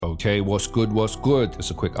Okay, what's good?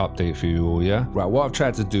 It's a quick update for you all, yeah? Right, what I've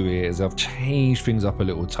tried to do here is I've changed things up a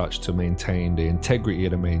little touch to maintain the integrity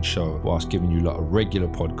of the main show whilst giving you a lot of regular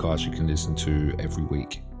podcasts you can listen to every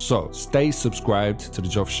week. So, stay subscribed to the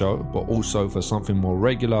Joff Show, but also for something more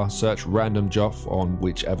regular, search Random Joff on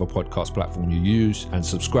whichever podcast platform you use and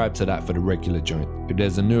subscribe to that for the regular joint. If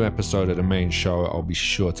there's a new episode of the main show, I'll be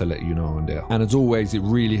sure to let you know on there. And as always, it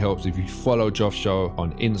really helps if you follow Joff Show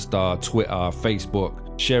on Insta, Twitter, Facebook.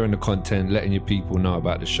 Sharing the content, letting your people know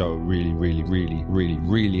about the show really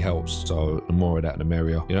helps. So the more of that, the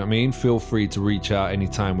merrier. You know what I mean? Feel free to reach out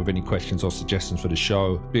anytime with any questions or suggestions for the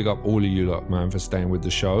show. Big up all of you lot, man, for staying with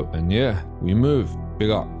the show. And yeah, we move.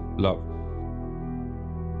 Big up. Love.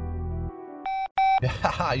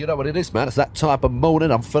 You know what it is, man? It's that type of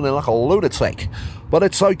morning. I'm feeling like a lunatic. But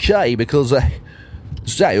it's okay because...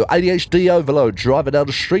 So, ADHD overload, driving down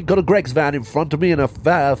the street, got a Greg's van in front of me and a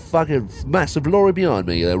fucking massive lorry behind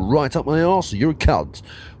me. Right up my arse, you're a cunt.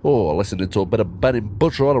 Oh, listening to a bit of Benny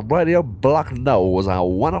Butcher on the radio. Block Nose, how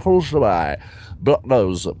wonderful should I? Block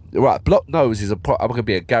Nose. Right, Block Nose is I'm going to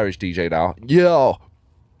be a garage DJ now. Yo!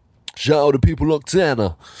 Shout out to people locked in.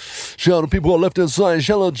 Shout out to people on left hand side.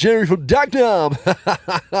 Shout out Jerry from Dagenham.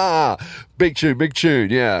 Big tune,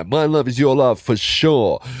 yeah. My love is your love for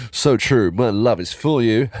sure. So true. My love is for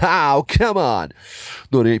you. How? Come on.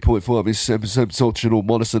 98.5 is 7% Social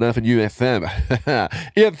Modeston Avenue FM.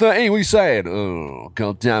 EM13, what are you saying? Oh,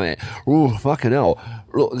 god damn it. Oh, fucking hell.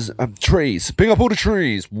 Look, trees. Pick up all the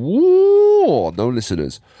trees. Woo! No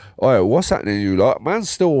listeners. Oh, what's happening to you lot? Man,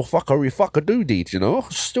 still fuck-a-doodie, you know?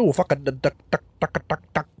 Still fucking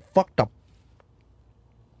fucked up.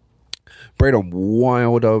 Brain on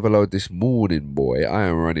wild overload this morning, boy. I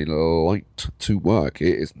am running late to work.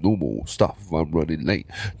 It is normal stuff. I'm running late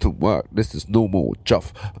to work. This is normal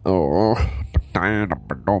stuff. Oh,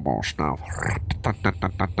 normal stuff.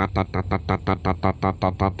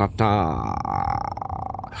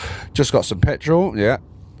 Just got some petrol. Yeah,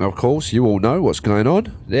 of course. You all know what's going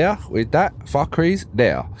on there with that fuckeries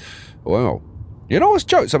there. Well, you know what's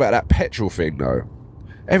jokes about that petrol thing though?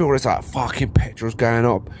 Everyone is like, fucking petrol's going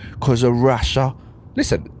up because of Russia.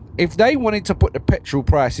 Listen, if they wanted to put the petrol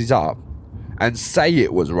prices up and say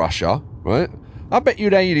it was Russia, right? I bet you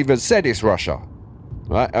they ain't even said it's Russia,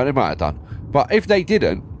 right? And they might have done. But if they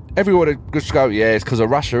didn't, everyone would just go, yeah, it's because of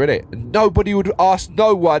Russia, innit? And nobody would ask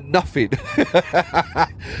no one nothing.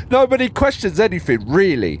 Nobody questions anything,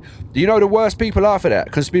 really. You know the worst people are for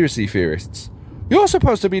that? Conspiracy theorists. You're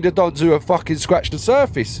supposed to be the dons who have fucking scratched the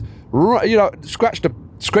surface. Right, you know, scrape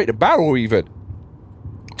the barrel even. Do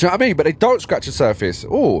you know what I mean? But they don't scratch the surface.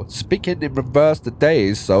 Oh, speaking in reverse today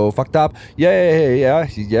is so fucked up. Yeah,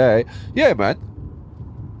 man.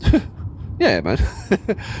 Yeah, man.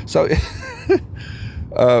 So,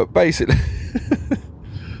 basically,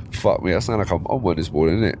 fuck me, I sound like I'm on one this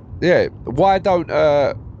morning, innit? Yeah, why don't,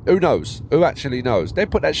 who knows? Who actually knows? They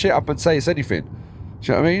put that shit up and say it's anything.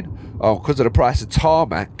 Do you know what I mean? Oh, because of the price of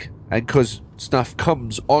tarmac, and because stuff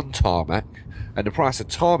comes on tarmac, and the price of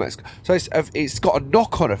tarmac. So it's got a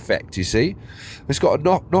knock-on effect, you see. It's got a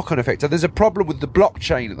knock-on effect. And there's a problem with the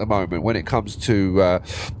blockchain at the moment when it comes to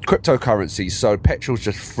cryptocurrency. So petrol's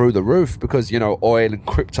just through the roof because, you know, oil and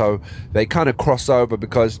crypto, they kind of cross over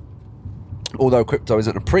because although crypto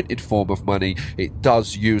isn't a printed form of money, it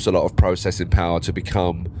does use a lot of processing power to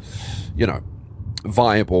become, you know,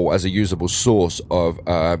 viable as a usable source of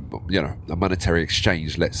you know, a monetary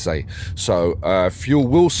exchange, let's say. So fuel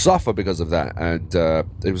will suffer because of that, and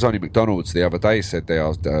it was only McDonald's the other day said they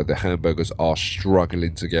are the hamburgers are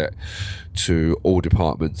struggling to get to all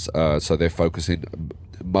departments, so they're focusing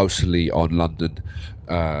mostly on London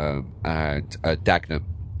and Dagenham,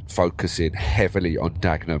 focusing heavily on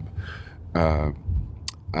Dagenham,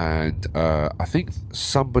 and I think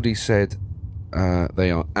somebody said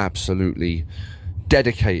they are absolutely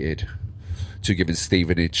dedicated to giving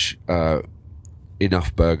Stevenage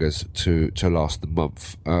enough burgers to last the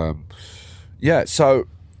month. Yeah, so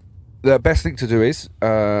the best thing to do is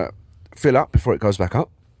fill up before it goes back up.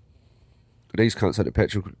 These can't set the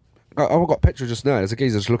petrol. I've got petrol just now. There's a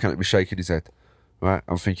geezer just looking at me shaking his head. Right,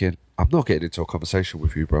 I'm thinking, I'm not getting into a conversation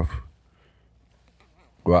with you, bro.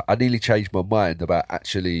 Right, I nearly changed my mind about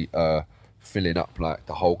actually filling up like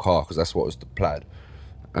the whole car because that's what was the plan.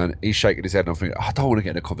 And he's shaking his head and I'm thinking, I don't want to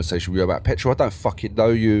get in a conversation with you about petrol. I don't fucking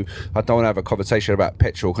know you. I don't want to have a conversation about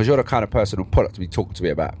petrol because you're the kind of person who'll put up to me talking to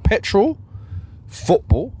me about petrol,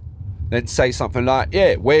 football, then say something like,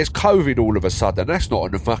 yeah, where's COVID all of a sudden? That's not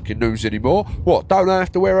on the fucking news anymore. What, don't I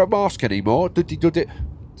have to wear a mask anymore?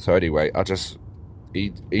 So anyway,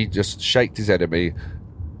 he just shaked his head at me.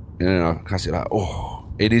 You know, I said like, oh,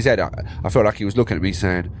 in his head, I felt like he was looking at me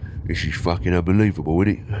saying, this is fucking unbelievable,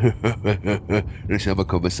 isn't it? Let's have a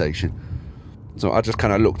conversation. So I just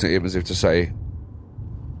kind of looked at him as if to say,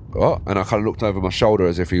 what? And I kind of looked over my shoulder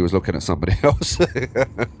as if he was looking at somebody else.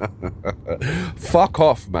 Fuck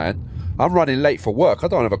off, man. I'm running late for work. I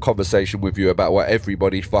don't have a conversation with you about what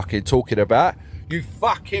everybody's fucking talking about. You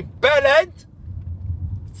fucking bellend!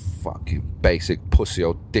 Fucking basic pussy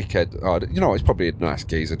old dickhead. Oh, you know, he's probably a nice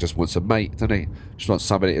geezer. Just wants a mate, doesn't he? Just wants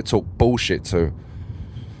somebody to talk bullshit to.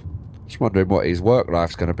 Just wondering what his work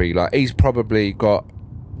life's going to be like. He's probably got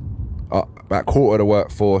about a quarter of the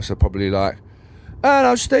workforce are probably like,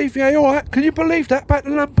 hello, Steve. Yeah, you all right? Can you believe that? Back to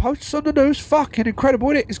the lampposts on the news. Fucking incredible,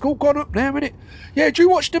 isn't it? It's all gone up now, isn't it? Yeah, did you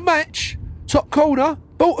watch the match? Top corner.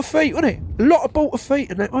 Bought a feet, wasn't it? A lot of bought a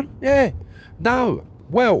feet in that one. Yeah. No.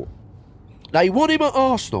 Well, they want him at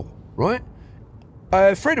Arsenal, right?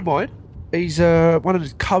 A friend of mine, he's one of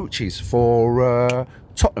the coaches for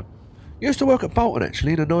Tottenham. He used to work at Bolton,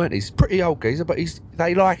 actually, in the 90s. Pretty old geezer, but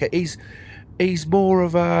they like it. He's more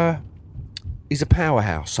of a... He's a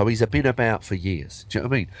powerhouse, so he's been about for years. Do you know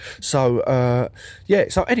what I mean? So, yeah.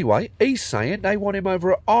 So anyway, he's saying they want him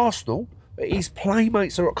over at Arsenal. But his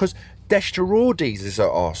playmates are... Because Destroyers is at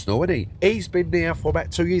Arsenal, isn't he? He's been there for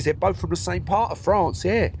about 2 years. They're both from the same part of France,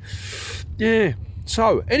 yeah. Yeah.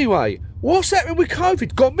 So, anyway, what's happening with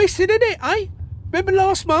COVID? Gone missing, innit, eh? Remember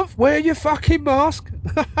last month? Wear your fucking mask.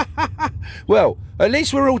 Well, at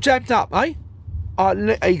least we're all jammed up, eh?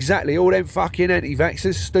 Exactly, all them fucking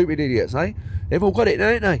anti-vaxxers, stupid idiots, eh? They've all got it now,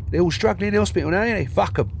 ain't they? They're all struggling in the hospital now, ain't they?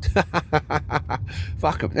 Fuck them.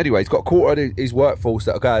 Fuck them. Anyway, he's got a quarter of his workforce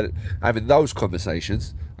that are going having those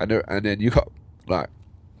conversations, and then you got, like,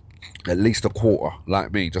 at least a quarter,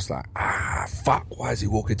 like me, just like, fuck, why is he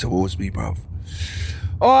walking towards me, bruv?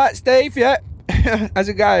 All right, Steve, yeah? How's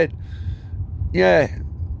it going? Yeah.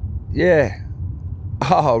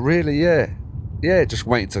 Oh, really, yeah. Yeah, just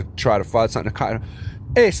waiting to try to find something to cut.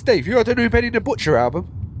 Hey, Steve, you heard the new Benny the Butcher album?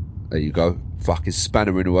 There you go. Fucking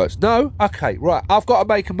spanner in the works. No? Okay, right. I've got to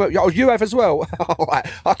make a move. Oh, you have as well? All right.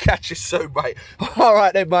 I'll catch you soon, mate. All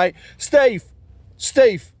right then, mate. Steve.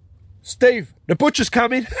 The Butcher's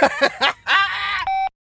coming.